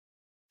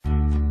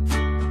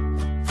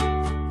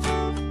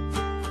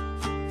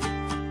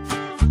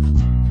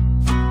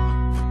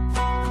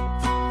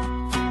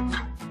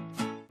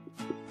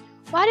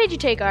did you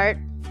take art?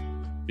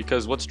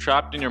 Because what's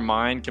trapped in your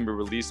mind can be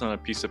released on a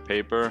piece of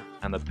paper,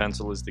 and the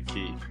pencil is the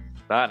key.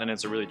 That, and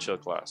it's a really chill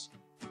class.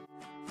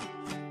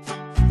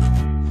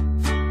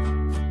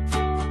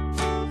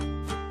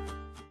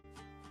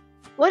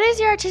 What is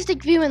your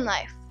artistic view in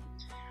life?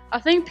 I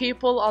think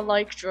people are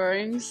like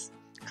drawings,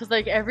 because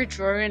like every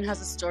drawing has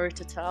a story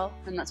to tell,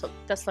 and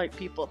that's like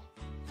people.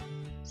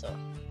 So,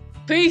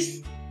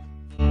 peace!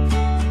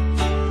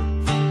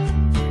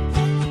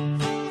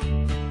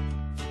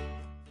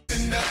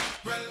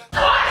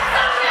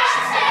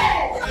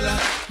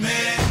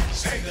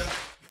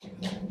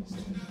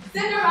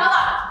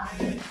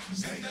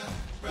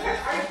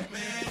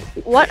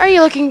 What are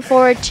you looking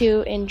forward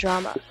to in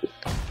drama?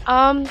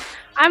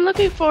 I'm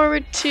looking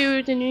forward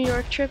to the New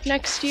York trip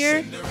next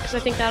year because I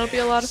think that'll be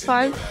a lot of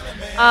fun.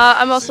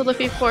 I'm also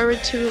looking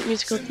forward to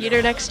musical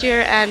theater next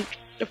year and,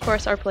 of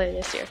course, our play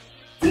this year.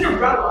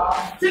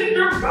 Cinderella,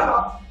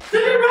 Cinderella,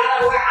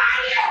 Cinderella, where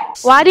are you?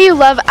 Why do you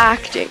love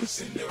acting?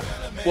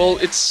 Well,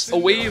 it's a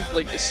way of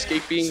like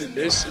escaping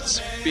this.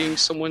 It's being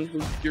someone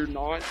who you're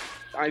not.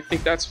 I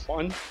think that's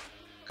fun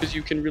because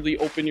you can really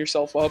open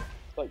yourself up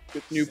like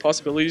with new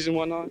possibilities and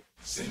whatnot.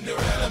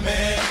 Cinderella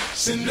man,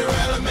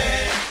 Cinderella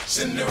man,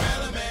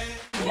 Cinderella man.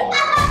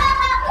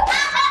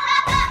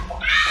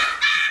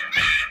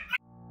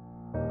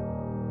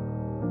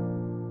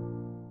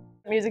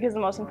 Music is the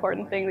most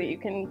important thing that you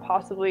can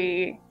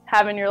possibly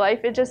have in your life.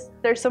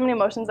 There's so many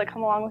emotions that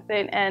come along with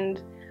it,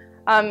 and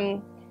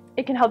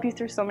it can help you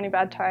through so many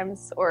bad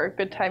times or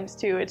good times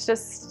too. It's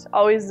just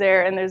always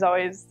there, and there's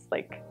always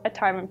like a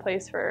time and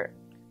place for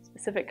a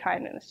specific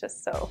kind, and it's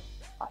just so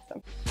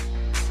awesome.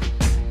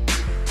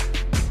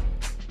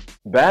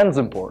 Band's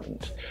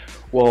important.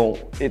 Well,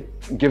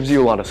 it gives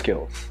you a lot of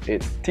skills.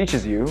 It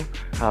teaches you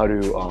how to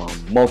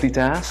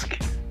multitask.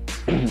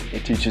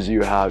 It teaches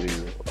you how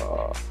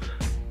to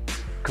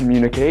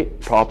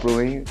communicate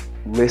properly,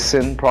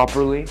 listen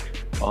properly,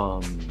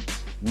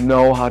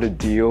 know how to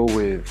deal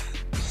with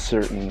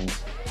certain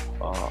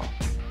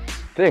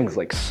things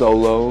like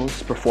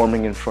solos,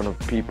 performing in front of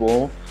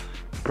people,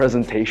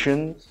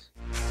 presentations.